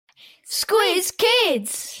Squiz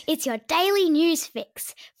Kids! It's your daily news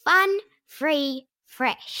fix. Fun, free,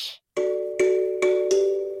 fresh.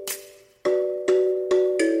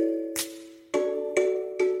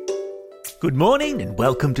 Good morning and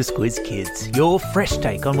welcome to Squiz Kids, your fresh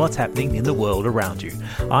take on what's happening in the world around you.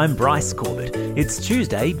 I'm Bryce Corbett. It's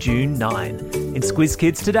Tuesday, June 9. In Squiz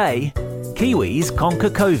Kids today, Kiwis conquer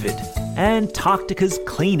COVID, Antarctica's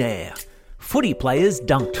clean air, footy players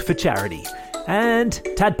dunked for charity, and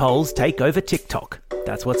tadpoles take over TikTok.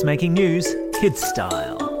 That's what's making news, kids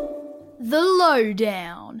style. The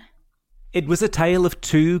Lowdown. It was a tale of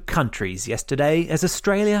two countries yesterday as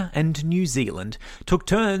Australia and New Zealand took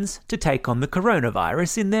turns to take on the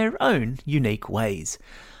coronavirus in their own unique ways.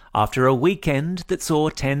 After a weekend that saw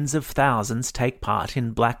tens of thousands take part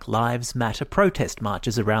in Black Lives Matter protest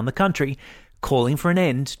marches around the country, calling for an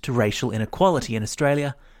end to racial inequality in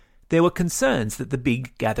Australia, there were concerns that the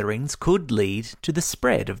big gatherings could lead to the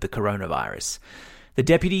spread of the coronavirus. The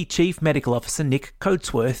Deputy Chief Medical Officer Nick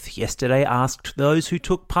Coatsworth yesterday asked those who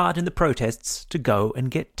took part in the protests to go and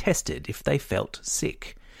get tested if they felt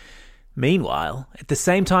sick. Meanwhile, at the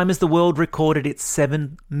same time as the world recorded its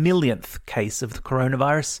 7 millionth case of the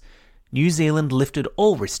coronavirus, New Zealand lifted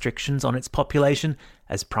all restrictions on its population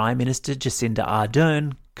as Prime Minister Jacinda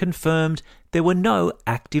Ardern confirmed there were no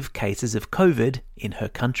active cases of COVID in her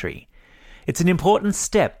country. It's an important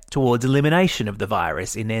step towards elimination of the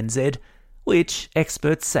virus in NZ, which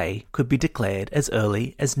experts say could be declared as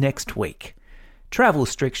early as next week. Travel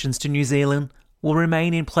restrictions to New Zealand will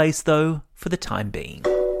remain in place, though, for the time being.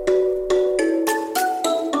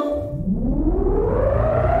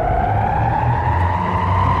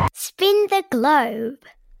 Spin the globe.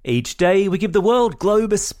 Each day we give the world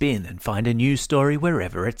globe a spin and find a news story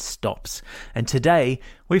wherever it stops. And today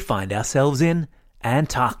we find ourselves in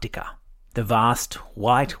Antarctica, the vast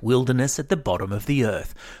white wilderness at the bottom of the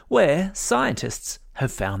Earth, where scientists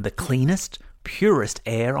have found the cleanest, purest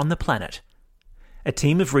air on the planet. A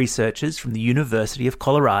team of researchers from the University of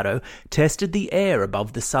Colorado tested the air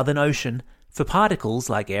above the Southern Ocean for particles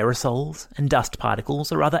like aerosols and dust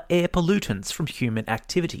particles or other air pollutants from human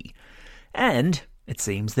activity. And it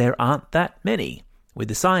seems there aren't that many, with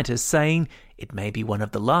the scientists saying it may be one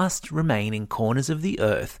of the last remaining corners of the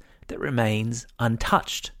Earth that remains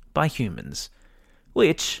untouched by humans.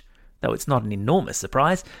 Which, though it's not an enormous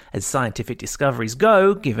surprise, as scientific discoveries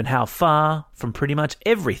go, given how far from pretty much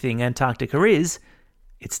everything Antarctica is,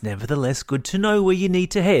 it's nevertheless good to know where you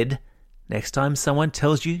need to head next time someone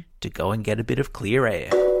tells you to go and get a bit of clear air.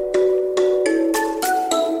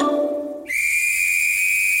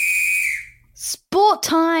 Sport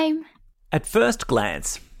time! At first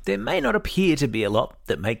glance, there may not appear to be a lot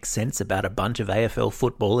that makes sense about a bunch of AFL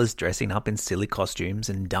footballers dressing up in silly costumes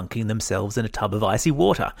and dunking themselves in a tub of icy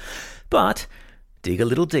water. But dig a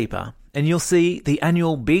little deeper and you'll see the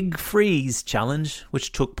annual Big Freeze Challenge,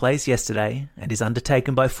 which took place yesterday and is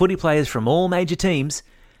undertaken by footy players from all major teams,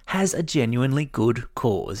 has a genuinely good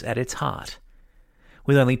cause at its heart.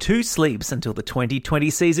 With only 2 sleeps until the 2020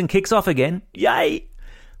 season kicks off again, yay!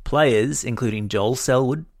 Players, including Joel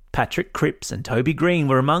Selwood, Patrick Cripps and Toby Green,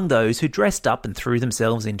 were among those who dressed up and threw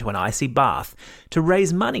themselves into an icy bath to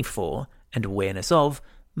raise money for and awareness of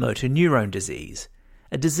motor neurone disease,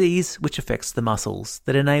 a disease which affects the muscles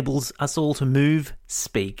that enables us all to move,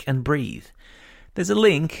 speak and breathe. There's a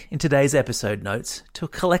link in today's episode notes to a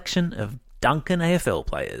collection of Duncan AFL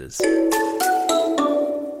players.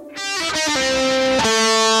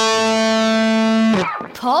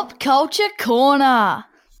 Pop Culture Corner.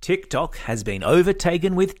 TikTok has been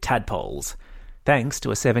overtaken with tadpoles, thanks to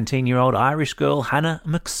a 17-year-old Irish girl, Hannah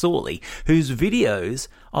McSorley, whose videos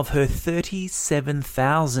of her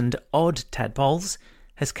 37,000-odd tadpoles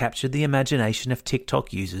has captured the imagination of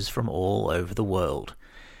TikTok users from all over the world.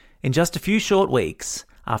 In just a few short weeks,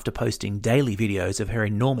 after posting daily videos of her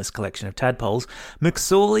enormous collection of tadpoles,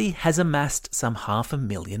 McSorley has amassed some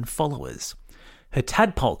 500,000 followers. Her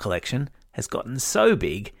tadpole collection has gotten so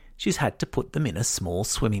big she's had to put them in a small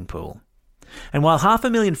swimming pool. And while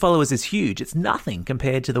 500,000 followers is huge, it's nothing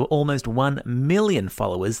compared to the almost 1 million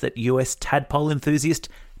followers that US tadpole enthusiast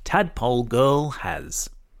Tadpole Girl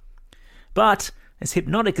has. But, as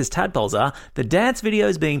hypnotic as tadpoles are, the dance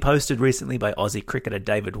videos being posted recently by Aussie cricketer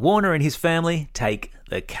David Warner and his family take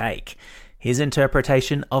the cake. His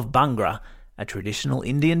interpretation of Bhangra, a traditional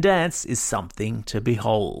Indian dance, is something to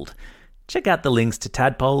behold. Check out the links to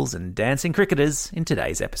tadpoles and dancing cricketers in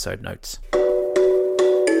today's episode notes.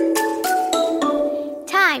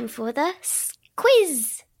 Time for the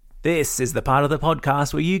quiz. This is the part of the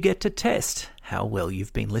podcast where you get to test how well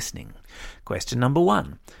you've been listening. Question number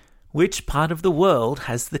 1. Which part of the world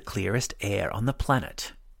has the clearest air on the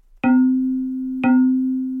planet?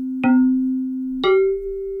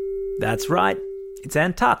 That's right, it's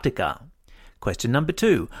Antarctica. Question number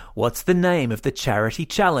 2. What's the name of the charity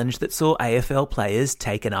challenge that saw AFL players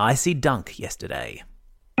take an icy dunk yesterday?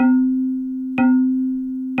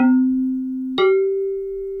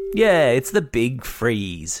 Yeah, it's the Big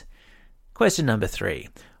Freeze. Question number 3.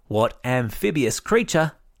 What amphibious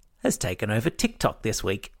creature has taken over TikTok this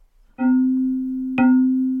week?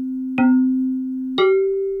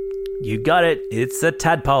 You got it, it's a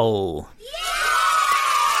tadpole.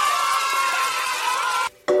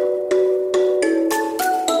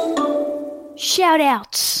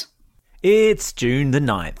 Shout-outs. It's June the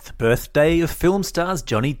 9th, birthday of film stars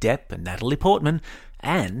Johnny Depp and Natalie Portman,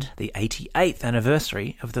 and the 88th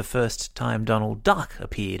anniversary of the first time Donald Duck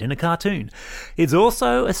appeared in a cartoon. It's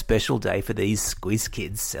also a special day for these Squiz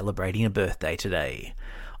kids celebrating a birthday today.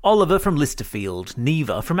 Oliver from Listerfield,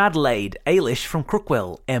 Neva from Adelaide, Ailish from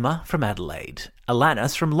Crookwell, Emma from Adelaide,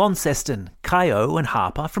 Alanis from Launceston, Kaio and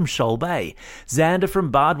Harper from Shoal Bay, Xander from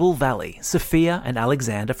Bardwell Valley, Sophia and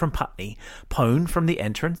Alexander from Putney, Pone from The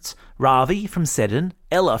Entrance, Ravi from Seddon,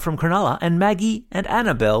 Ella from Cronulla, and Maggie and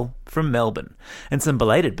Annabelle from Melbourne. And some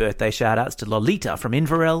belated birthday shout-outs to Lolita from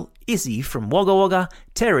Inverell, Izzy from Wagga Wagga,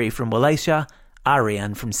 Terry from Wallachia,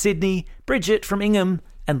 Ariane from Sydney, Bridget from Ingham,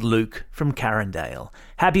 and Luke from Carindale.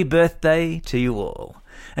 Happy birthday to you all.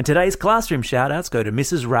 And today's classroom shout-outs go to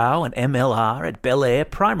Mrs. Rao and MLR at Bel Air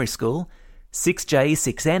Primary School, 6J,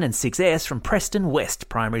 6N and 6S from Preston West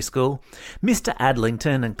Primary School, Mr.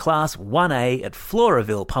 Adlington and Class 1A at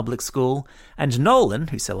Floraville Public School, and Nolan,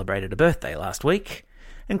 who celebrated a birthday last week,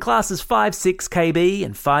 and classes 5-6KB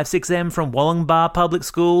and 5-6M from Wollongbar Public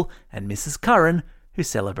School, and Mrs. Curran, who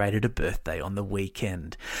celebrated a birthday on the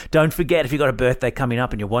weekend. Don't forget, if you've got a birthday coming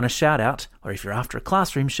up and you want a shout-out, or if you're after a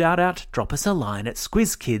classroom shout-out, drop us a line at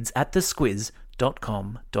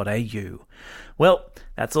squizkids@thesquiz.com.au. Well,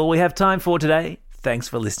 that's all we have time for today. Thanks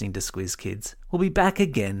for listening to Squiz Kids. We'll be back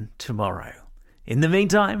again tomorrow. In the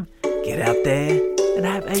meantime, get out there and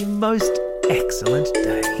have a most excellent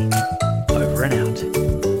day. Over and out.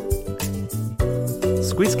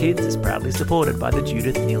 Squiz Kids is proudly supported by the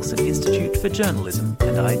Judith Neilson Institute for Journalism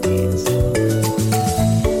and Ideas.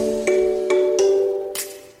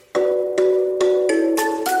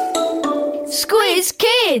 Squiz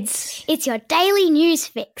Kids! It's your daily news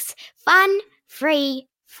fix. Fun, free,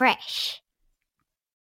 fresh.